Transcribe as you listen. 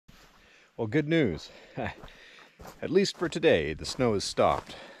Well, good news. At least for today, the snow has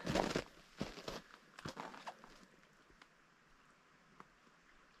stopped.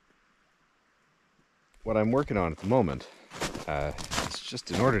 What I'm working on at the moment, is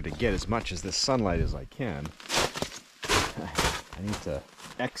just in order to get as much of this sunlight as I can, I need to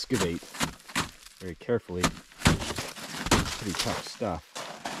excavate very carefully, pretty tough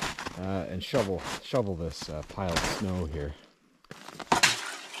stuff, and shovel this pile of snow here.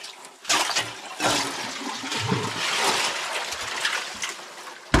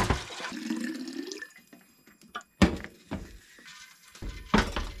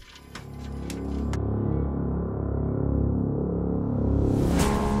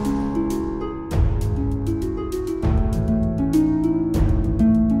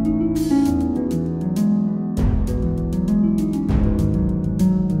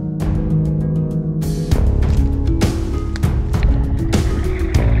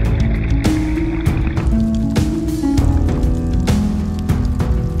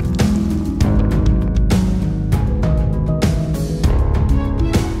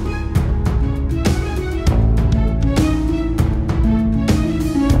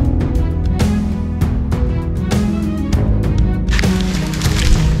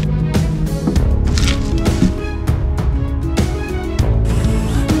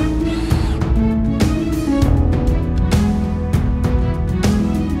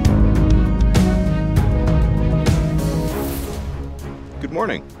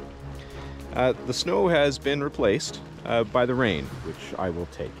 Morning. The snow has been replaced by the rain, which I will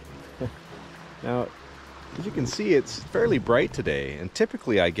take. Now, as you can see, it's fairly bright today, and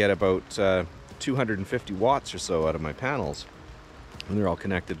typically I get about 250 watts or so out of my panels when they're all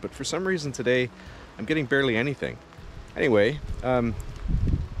connected, but for some reason today I'm getting barely anything. Anyway, I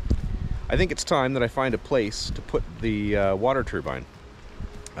think it's time that I find a place to put the water turbine,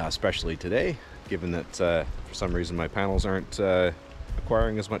 especially today, given that for some reason my panels aren't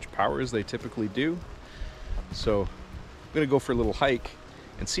acquiring as much power as they typically do. So I'm going to go for a little hike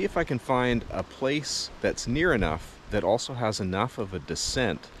and see if I can find a place that's near enough that also has enough of a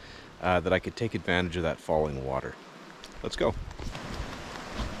descent that I could take advantage of that falling water. Let's go.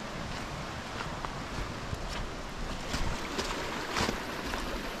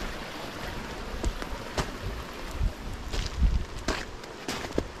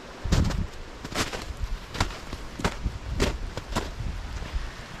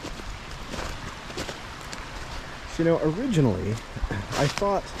 You know, originally I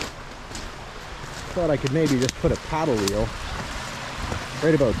thought I could maybe just put a paddle wheel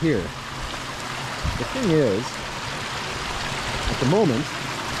right about here. The thing is, at the moment,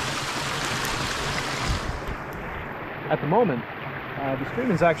 the stream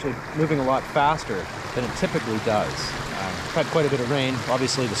is actually moving a lot faster than it typically does. We've had quite a bit of rain.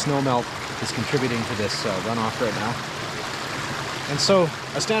 Obviously, the snow melt is contributing to this runoff right now. And so,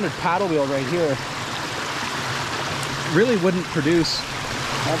 a standard paddle wheel right here really wouldn't produce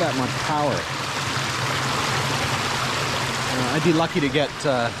all that much power. I'd be lucky to get,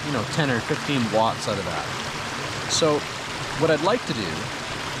 10 or 15 watts out of that. So what I'd like to do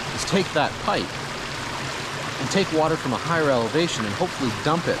is take that pipe and take water from a higher elevation and hopefully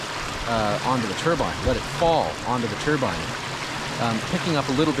dump it onto the turbine, let it fall onto the turbine, picking up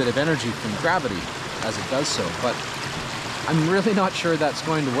a little bit of energy from gravity as it does so. But I'm really not sure that's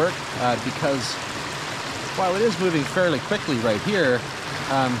going to work because while it is moving fairly quickly right here,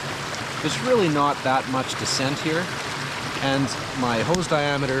 there's really not that much descent here, and my hose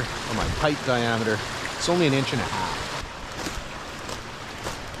diameter, or my pipe diameter, it's only 1.5 inches.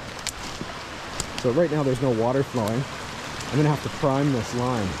 So right now there's no water flowing. I'm gonna have to prime this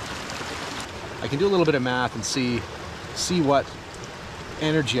line. I can do a little bit of math and see what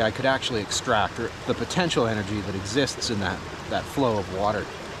energy I could actually extract, or the potential energy that exists in that flow of water.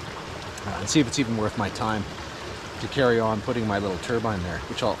 And see if it's even worth my time to carry on putting my little turbine there,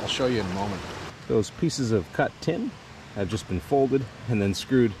 which I'll show you in a moment. Those pieces of cut tin have just been folded and then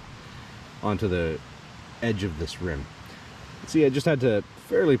screwed onto the edge of this rim. See, I just had to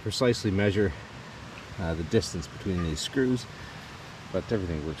fairly precisely measure the distance between these screws, but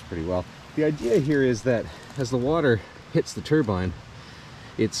everything works pretty well. The idea here is that as the water hits the turbine,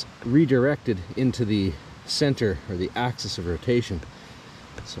 it's redirected into the center, or the axis of rotation.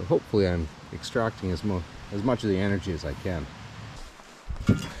 So hopefully I'm extracting as much of the energy as I can.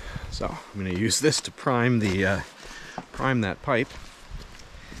 So I'm going to use this to prime that pipe.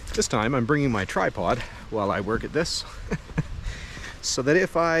 This time I'm bringing my tripod while I work at this, so that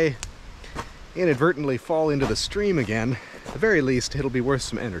if I inadvertently fall into the stream again, at the very least it'll be worth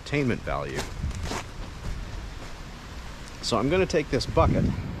some entertainment value. So I'm going to take this bucket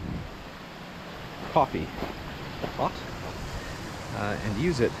coffee pot and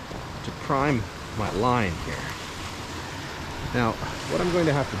use it to prime my line here. Now, what I'm going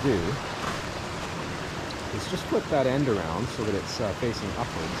to have to do is just flip that end around so that it's facing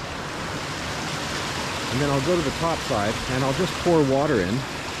upwards. And then I'll go to the top side and I'll just pour water in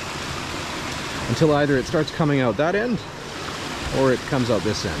until either it starts coming out that end or it comes out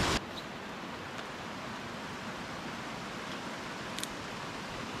this end.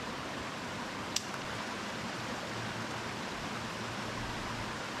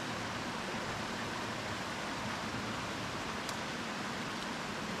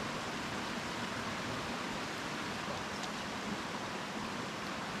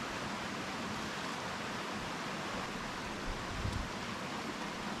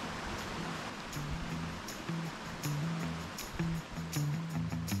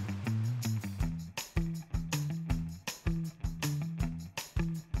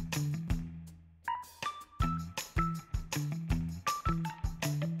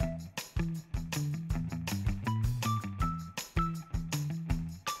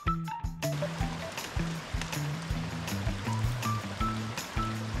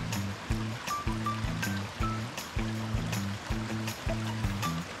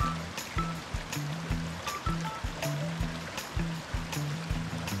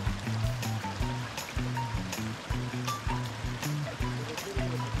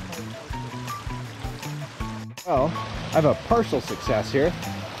 Well, I have a partial success here.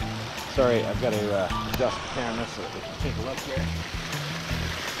 Sorry, I've got to adjust the camera so that we can take a look here.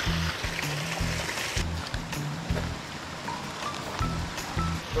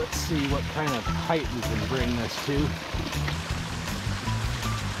 Let's see what kind of height we can bring this to.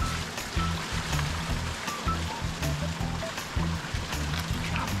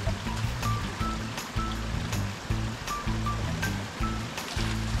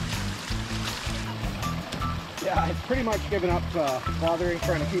 Yeah, I've pretty much given up bothering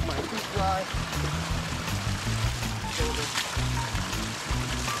trying to keep my feet dry.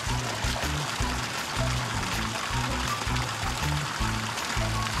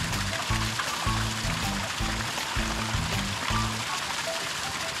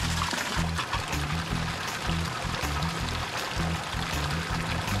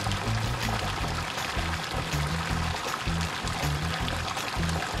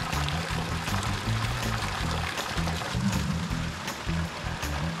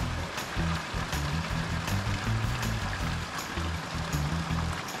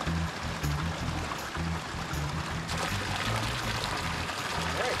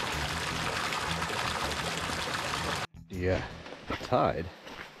 Yeah, the tide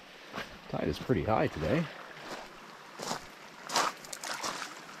is pretty high today. I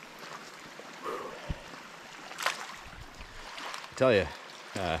tell you,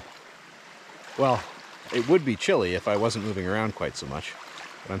 well, it would be chilly if I wasn't moving around quite so much,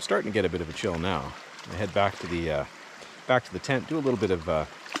 but I'm starting to get a bit of a chill now. I head back to the tent, do a little bit of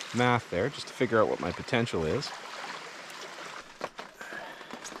math there, just to figure out what my potential is.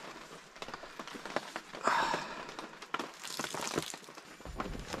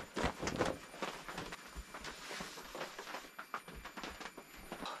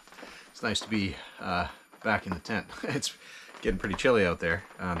 It's nice to be back in the tent. It's getting pretty chilly out there.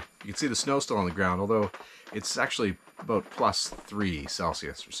 You can see the snow still on the ground, although it's actually about +3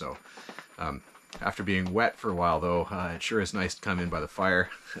 Celsius or so. After being wet for a while though, it sure is nice to come in by the fire.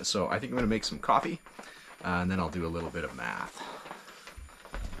 So I think I'm going to make some coffee and then I'll do a little bit of math.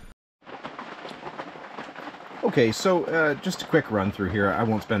 Okay, so just a quick run through here. I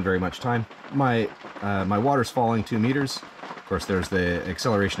won't spend very much time. My water's falling 2 meters. Of course, there's the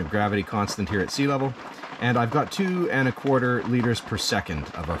acceleration of gravity constant here at sea level, and I've got 2¼ liters per second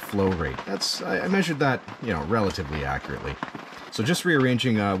of a flow rate. I measured that, relatively accurately. So just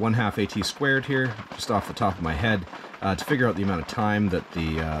rearranging 1/2 AT squared here, just off the top of my head, to figure out the amount of time that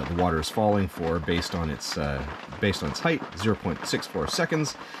the water is falling for based on its height, 0.64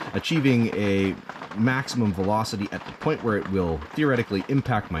 seconds, achieving a maximum velocity at the point where it will theoretically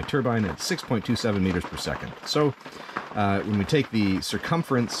impact my turbine at 6.27 meters per second. So when we take the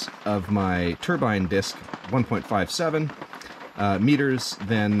circumference of my turbine disc, 1.57 meters,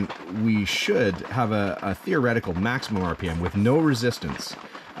 then we should have a theoretical maximum RPM with no resistance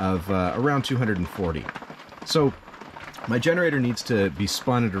of around 240. So my generator needs to be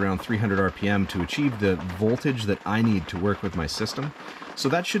spun at around 300 RPM to achieve the voltage that I need to work with my system. So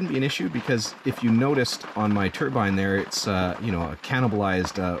that shouldn't be an issue, because if you noticed on my turbine there, it's a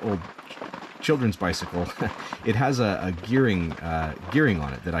cannibalized old children's bicycle, it has a gearing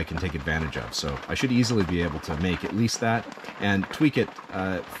on it that I can take advantage of. So I should easily be able to make at least that and tweak it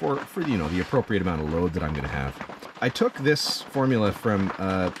for you know, the appropriate amount of load that I'm going to have. I took this formula from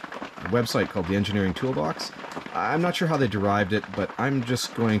a website called the Engineering Toolbox. I'm not sure how they derived it, but I'm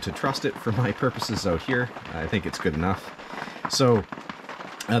just going to trust it for my purposes out here. I think it's good enough. So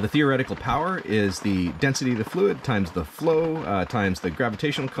the theoretical power is the density of the fluid times the flow times the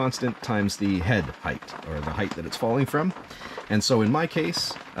gravitational constant times the head height, or the height that it's falling from. And so in my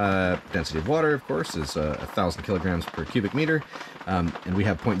case, density of water, of course, is 1,000 kilograms per cubic meter. And we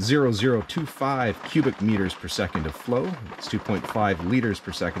have 0.0025 cubic meters per second of flow. It's 2.5 liters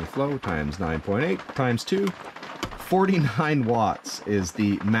per second of flow times 9.8 times 2. 49 watts is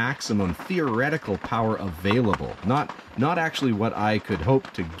the maximum theoretical power available. Not actually what I could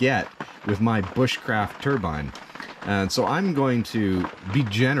hope to get with my bushcraft turbine. And so I'm going to be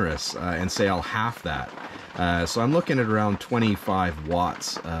generous and say I'll half that. So I'm looking at around 25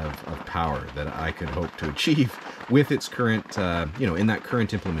 watts of power that I could hope to achieve with its current, you know, in that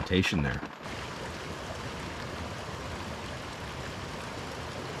current implementation there.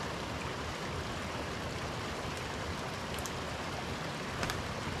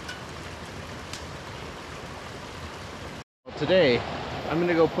 Today, I'm going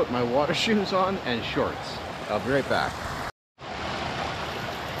to go put my water shoes on and shorts. I'll be right back.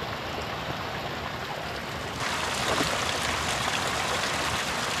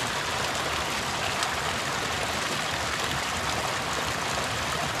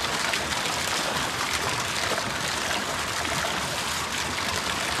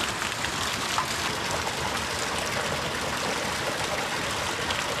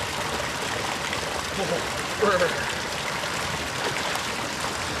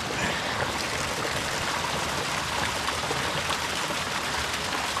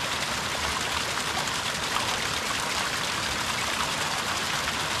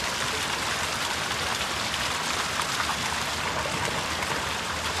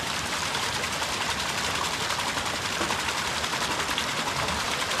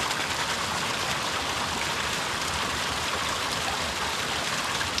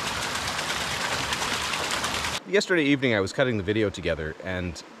 Yesterday evening I was cutting the video together,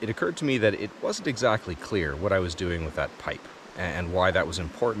 and it occurred to me that it wasn't exactly clear what I was doing with that pipe and why that was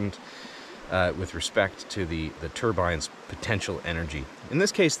important with respect to the turbine's potential energy. In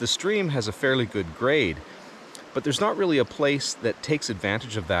this case, the stream has a fairly good grade, but there's not really a place that takes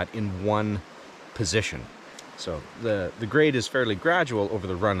advantage of that in one position. So the grade is fairly gradual over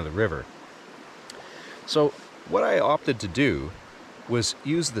the run of the river. So what I opted to do was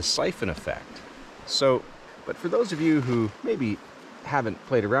use the siphon effect. But for those of you who maybe haven't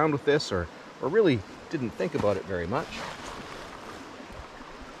played around with this or really didn't think about it very much,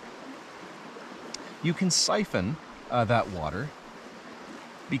 you can siphon that water,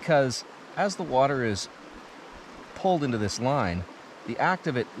 because as the water is pulled into this line, the act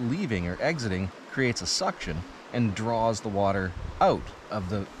of it leaving or exiting creates a suction and draws the water out of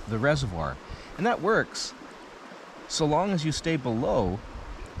the reservoir. And that works so long as you stay below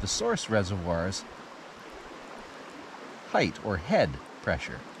the source reservoir's height or head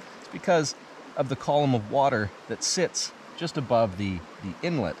pressure. It's because of the column of water that sits just above the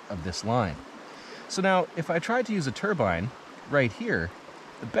inlet of this line. So now if I tried to use a turbine right here,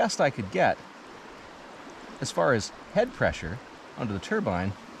 the best I could get as far as head pressure onto the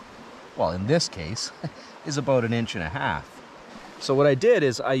turbine, well, in this case, is about 1.5 inches. So what I did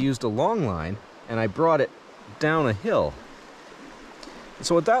is I used a long line and I brought it down a hill.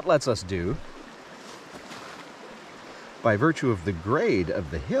 So what that lets us do, by virtue of the grade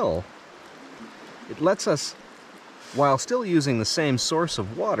of the hill, it lets us, while still using the same source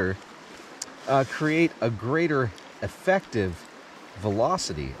of water, create a greater effective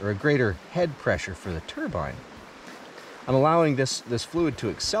velocity or a greater head pressure for the turbine. I'm allowing this fluid to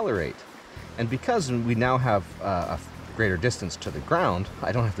accelerate, and because we now have a greater distance to the ground,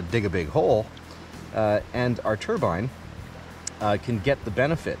 I don't have to dig a big hole, and our turbine can get the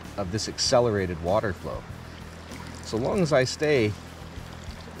benefit of this accelerated water flow. So long as I stay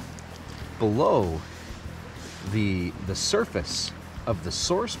below the surface of the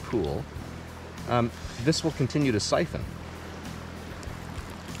source pool, this will continue to siphon.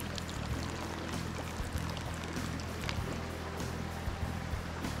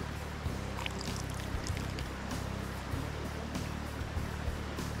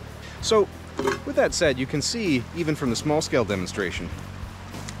 So with that said, you can see, even from the small scale demonstration,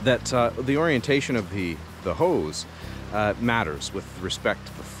 that the orientation of the hose matters with respect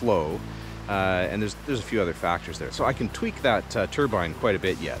to the flow, and there's a few other factors there. So I can tweak that turbine quite a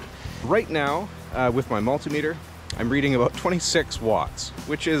bit yet. Right now, with my multimeter, I'm reading about 26 watts,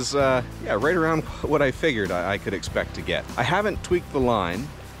 which is yeah, right around what I figured I could expect to get. I haven't tweaked the line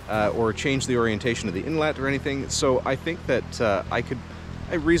or changed the orientation of the inlet or anything, so I think that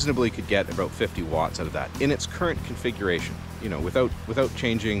I reasonably could get about 50 watts out of that in its current configuration, you know, without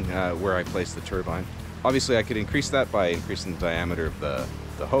changing where I place the turbine. Obviously, I could increase that by increasing the diameter of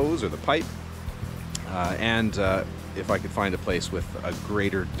the hose or the pipe, and if I could find a place with a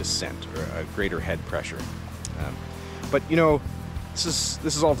greater descent or a greater head pressure. But you know, this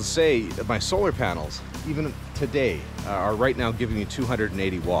is all to say that my solar panels, even today, are right now giving me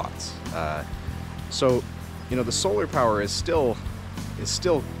 280 watts. So, you know, the solar power is still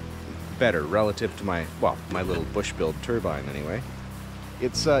better relative to my little bush build turbine anyway.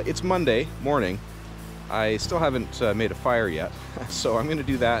 It's Monday morning. I still haven't made a fire yet, so I'm going to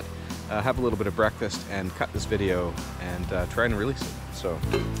do that, have a little bit of breakfast, and cut this video and try and release it. So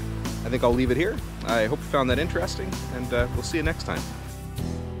I think I'll leave it here. I hope you found that interesting, and we'll see you next time.